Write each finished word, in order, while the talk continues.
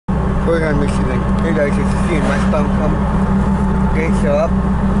Michigan. Hey guys, it's seeing WestBound come. Gates are up.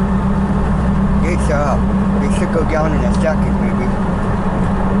 Gates are up. They should go down in a second, maybe.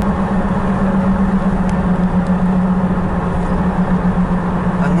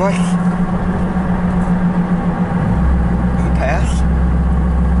 Unless he passed.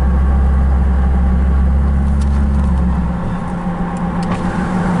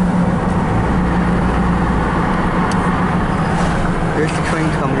 There's the train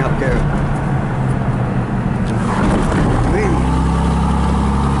coming up there. Really?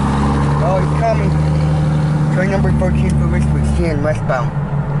 Oh, he's coming. Train number 14 for Richmond, seeing WestBound.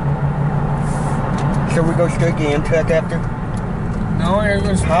 So we go straight to Amtrak after? No, I gotta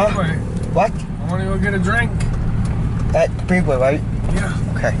go Speedway. What? I wanna go get a drink. At Speedway, right? Yeah.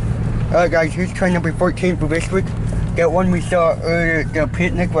 Okay. Alright guys, here's train number 14 for Richmond. That one we saw earlier, the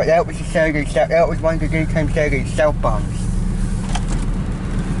picnic, but that was the Saturday, that was one of the daytime Saturday southbounds.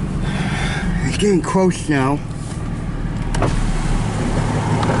 It's getting close now. There's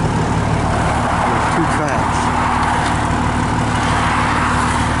two tracks.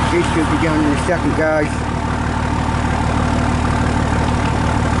 Gates should be down in a second, guys.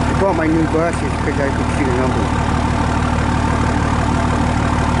 I bought my new glasses because I could see the number.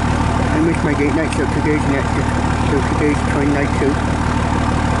 I missed my date night, so today's train night too.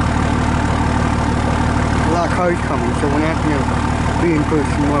 A lot of cars coming, so we're not gonna reinforce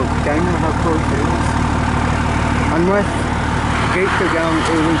some more, because I know how close it is. Unless the gates go down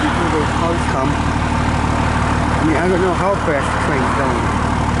early before those cars come. I mean, I don't know how fast the train's going.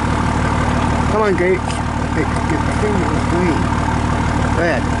 Come on, gates. The thing is green.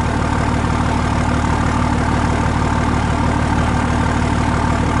 Red.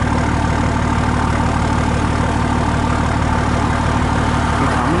 You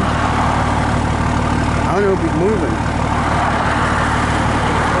coming? I don't know if he's moving.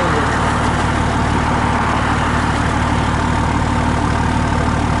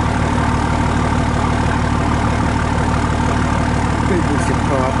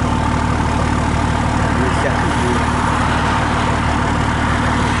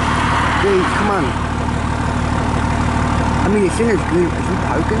 Come on. I mean, it's in his green. Is he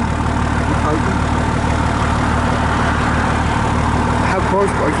poking? Is he poking? How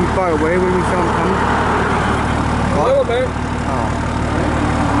close was he? Far away when we saw him coming? A little bit. Oh.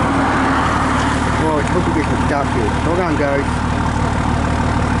 Well, let's hope we get some stop here. Hold on, guys.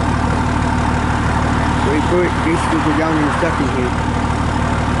 Wait for it. This will go down in a second here.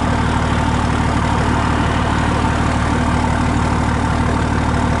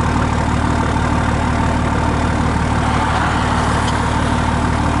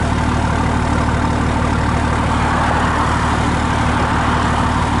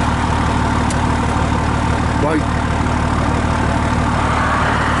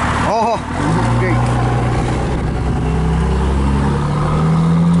 Oh, this is great.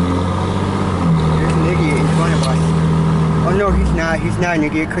 There's an idiot in front of us. Oh no, he's not an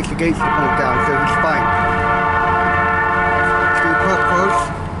idiot because the gates are pulled down, so he's fine. Should we pull up close?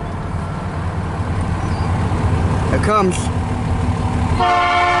 Here it comes.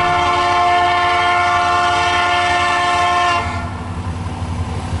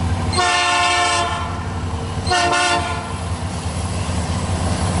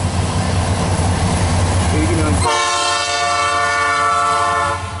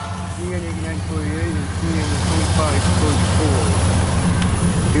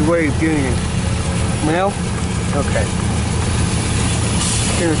 Good way of doing it. Well, okay.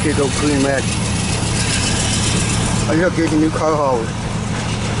 I'm gonna go green red. Oh look, there's a new car hauler.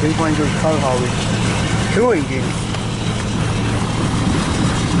 There's one of those car haulers. Two engines.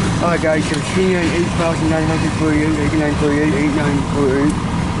 Alright guys, so seeing 8,948, 8948, 8948.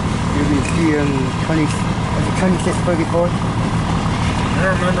 You can see 2634. I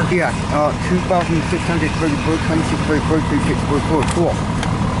don't remember. Yeah, 2,634, 2634, 3644. Cool.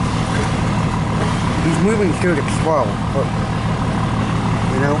 He's moving through the swell, but,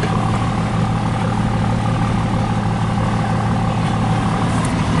 you know.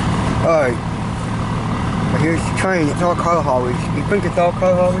 Alright. Here's the train. It's all car haulers. You think it's all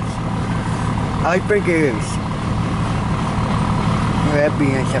car haulers? I think it is. That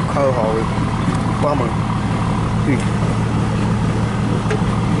being a car hauler. Bummer.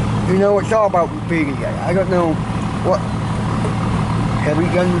 You know, it's all about repeating. I don't know what. Have we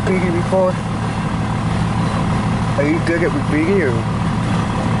done repeating before? Are you good at repeating or?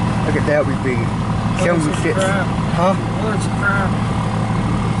 Look at that repeating. Show me shit. Huh? Oh, it's crap.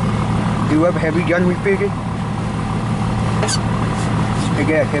 Have you done repeating? Hey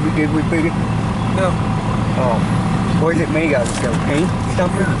guys, have you done repeating? No. Oh. What is it made out of? Paint?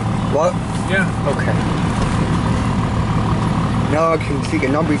 Something? Yeah. What? Yeah. Okay. Now I can see the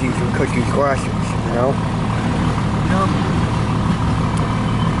numbers easier because of these glasses, you know? Yeah.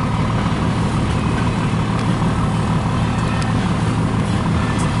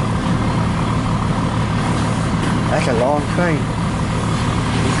 That's a long train.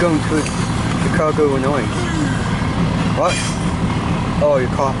 He's going to Chicago, Illinois. What? Oh, your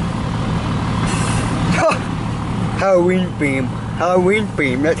car. Halloween theme. Halloween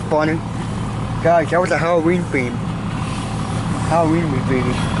theme, that's funny. Guys, that was a Halloween theme. Halloween movie.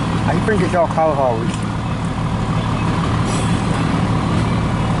 I think it's all cowboys.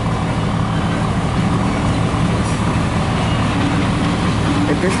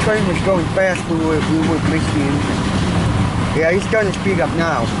 If this train was going fast, we would miss the engine. Yeah, he's starting to speed up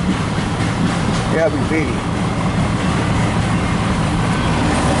now. Yeah, we beat it.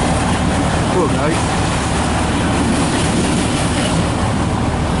 Cool, guys.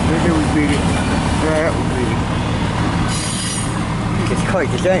 Maybe we beat it. Yeah, we beat it. It's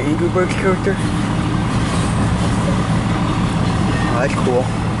kite. Is that an Angry Birds character? Oh, that's cool.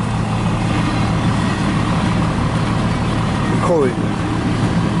 Recording.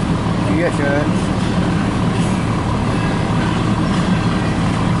 Yes,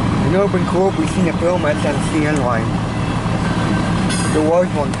 you know, it's been cool if we've seen a film that's on the CN line. There was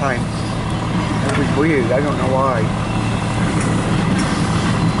one time. It was weird, I don't know why.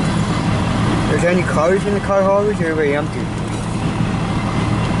 There's any cars in the car haulers, or are they empty?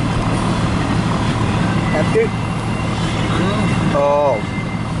 Empty? Oh.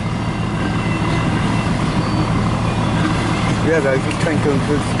 Yeah guys, this train going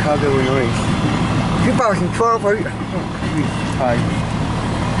to Chicago, Illinois. 2012, right? Oh, Jesus Christ.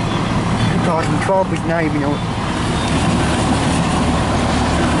 2012 is not even out.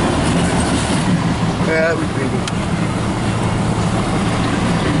 Yeah, that was pretty.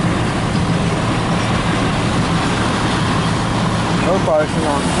 So far, it's a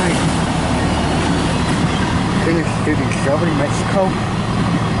long time. Finished to discovery Mexico.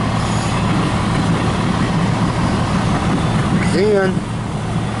 Then,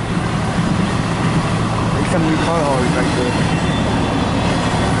 there's some new car haulers right there.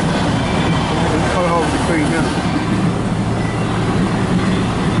 These car haulers are pretty new.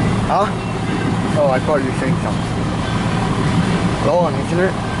 Huh? Oh, I thought you were saying something. Go on, isn't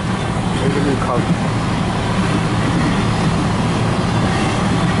it? There's a new car.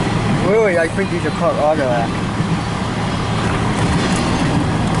 Really, I think these are called AutoRack.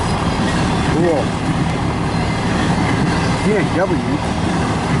 Cool. CNW.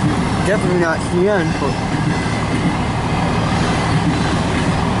 Definitely not CN, but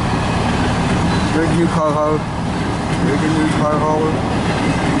there's a new car hauler. There's a new car hauler.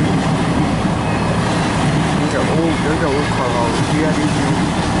 There's an old car hauler. Yeah, these new.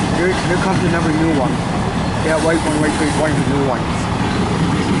 There comes another new one. Yeah, white one right there's one of the new ones.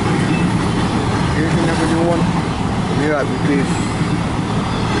 Here's another new one. Yeah, we did.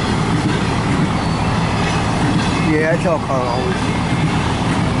 Yeah, it's all car haulers.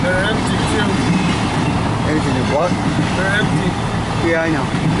 They're empty too. There's a new what? They're empty. Yeah, I know.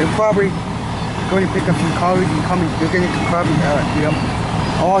 They're probably going to pick up some cars and coming. They're going to probably, yep.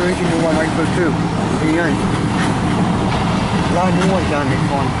 Oh, there's a new one right there too. In the end. A lot of new ones on this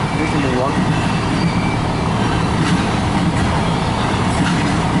one. There's a new one.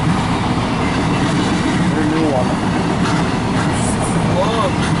 There's a new one.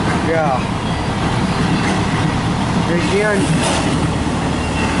 Long. Yeah. There's the end.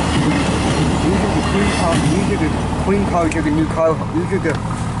 These are the clean cars. These are the clean cars of the new car. These are the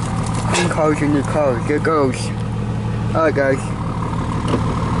clean cars and new cars. There goes. Alright guys.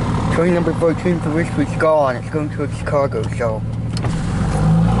 Train number 14 for this week's gone. It's going to Chicago, so.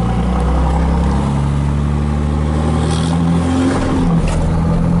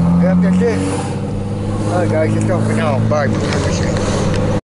 Yep, that's it. Alright guys, that's all for now. Bye.